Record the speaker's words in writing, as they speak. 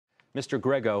Mr.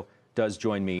 Grego does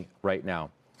join me right now.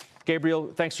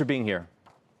 Gabriel, thanks for being here.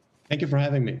 Thank you for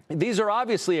having me. These are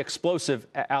obviously explosive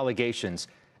allegations.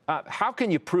 How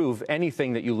can you prove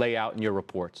anything that you lay out in your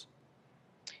reports?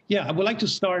 Yeah, I would like to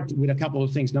start with a couple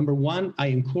of things. Number one, I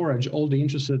encourage all the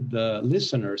interested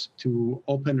listeners to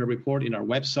open a report in our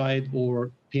website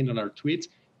or pinned on our tweets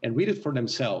and read it for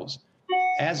themselves.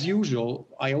 As usual,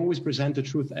 I always present the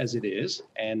truth as it is,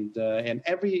 and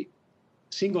every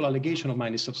single allegation of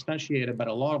mine is substantiated by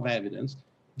a lot of evidence.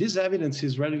 This evidence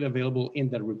is readily available in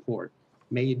that report.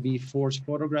 May it be forged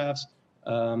photographs,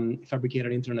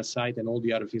 fabricated internet site, and all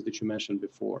the other things that you mentioned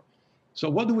before. So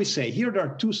what do we say? Here there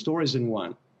are two stories in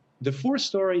one. The fourth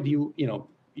story,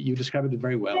 you described it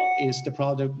very well, is the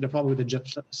problem with the Jet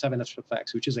 7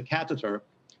 SFX, which is a catheter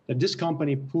that this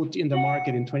company put in the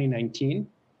market in 2019.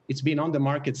 It's been on the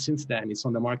market since then. It's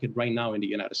on the market right now in the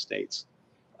United States.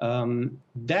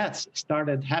 That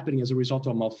started happening as a result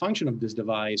of malfunction of this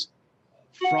device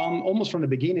almost from the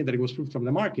beginning that it was put from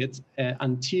the market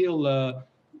until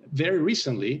very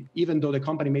recently, even though the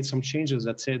company made some changes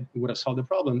that said it would have solved the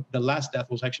problem. The last death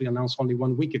was actually announced only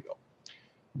 1 week ago.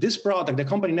 This product, the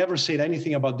company never said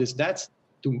anything about this death,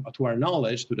 to our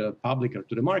knowledge, to the public or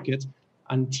to the market,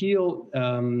 until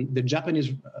the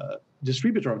Japanese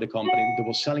distributor of the company that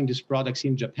was selling these products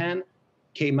in Japan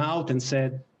came out and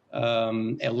said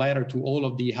a letter to all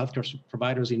of the healthcare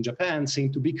providers in Japan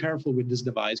saying to be careful with this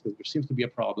device because there seems to be a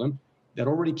problem that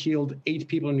already killed 8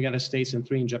 people in the United States and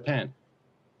 3 in Japan.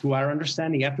 To our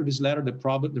understanding, after this letter, the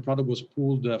product was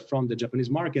pulled from the Japanese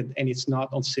market, and it's not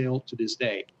on sale to this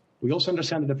day. We also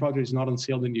understand that the product is not on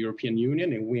sale in the European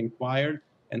Union, and we inquired,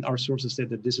 and our sources said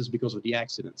that this is because of the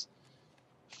accidents.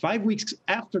 5 weeks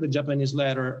after the Japanese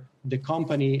letter, the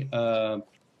company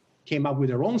came up with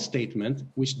their own statement,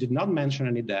 which did not mention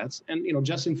any deaths, and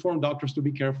just informed doctors to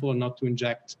be careful and not to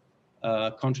inject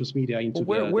conscious media into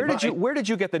where did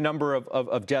you get the number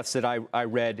of deaths that I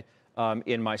read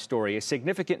in my story? A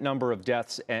significant number of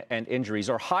deaths and injuries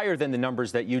are higher than the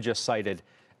numbers that you just cited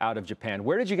out of Japan.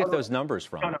 Where did you get those numbers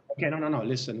from? No.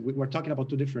 Listen, we're talking about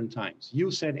 2 different times.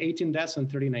 You said 18 deaths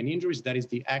and 39 injuries. That is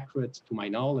the accurate, to my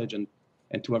knowledge, and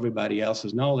to everybody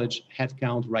else's knowledge, head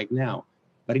count right now.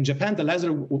 But in Japan, the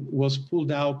letter was put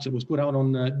out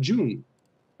on June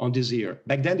on this year.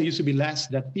 Back then, there used to be less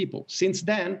dead people. Since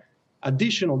then,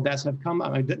 additional deaths have come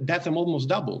up. Deaths have almost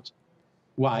doubled.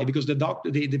 Why? Because the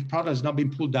product has not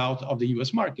been pulled out of the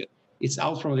U.S. market. It's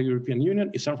out from the European Union,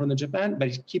 it's out from the Japan, but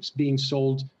it keeps being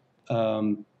sold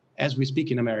as we speak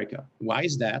in America. Why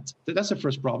is that? That's the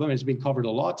first problem. It's been covered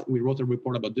a lot. We wrote a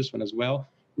report about this one as well.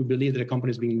 We believe that the company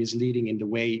is being misleading in the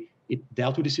way it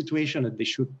dealt with the situation, that they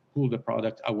should pull the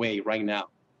product away right now.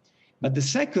 But the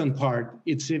second part,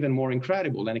 it's even more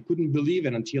incredible, and I couldn't believe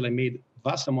it until I made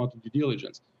vast amount of due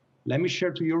diligence. Let me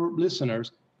share to your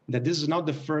listeners that this is not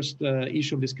the first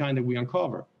issue of this kind that we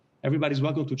uncover. Everybody's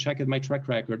welcome to check out my track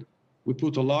record. We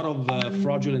put a lot of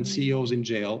fraudulent CEOs in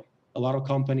jail. A lot of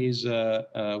companies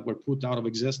were put out of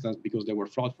existence because they were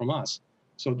fraud from us.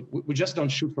 So we just don't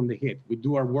shoot from the hip. We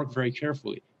do our work very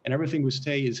carefully, and everything we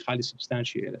say is highly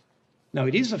substantiated. Now,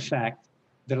 it is a fact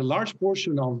that a large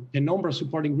portion of Penumbra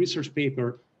supporting research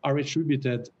paper are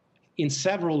attributed in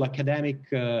several academic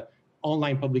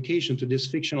online publications to this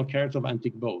fictional character of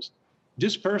Antique Bose.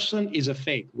 This person is a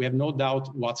fake. We have no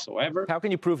doubt whatsoever. How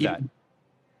can you prove that?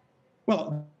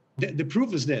 Well, the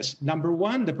proof is this. Number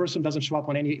one, the person doesn't show up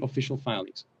on any official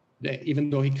filings, even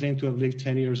though he claimed to have lived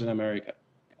 10 years in America.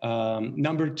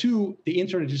 Number two, the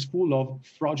internet is full of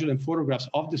fraudulent photographs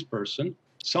of this person.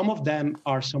 Some of them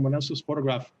are someone else's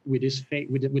photograph with his face,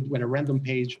 with a random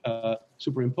page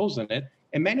superimposed on it.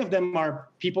 And many of them are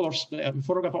people or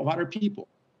photograph of other people.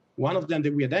 One of them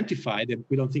that we identified that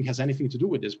we don't think has anything to do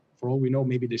with this, for all we know,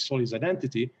 maybe they stole his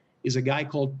identity, is a guy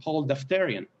called Paul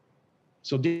Daftarian.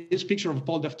 So this picture of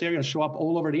Paul Daftarian show up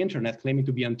all over the internet claiming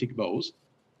to be Antique Bose.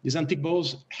 This Antique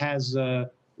Bose has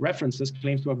references,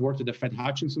 claims to have worked at the Fred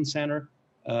Hutchinson Center,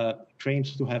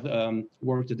 claims to have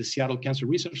worked at the Seattle Cancer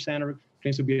Research Center,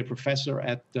 claims to be a professor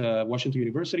at Washington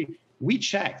University. We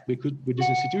checked with this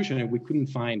institution and we couldn't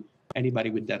find anybody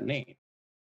with that name.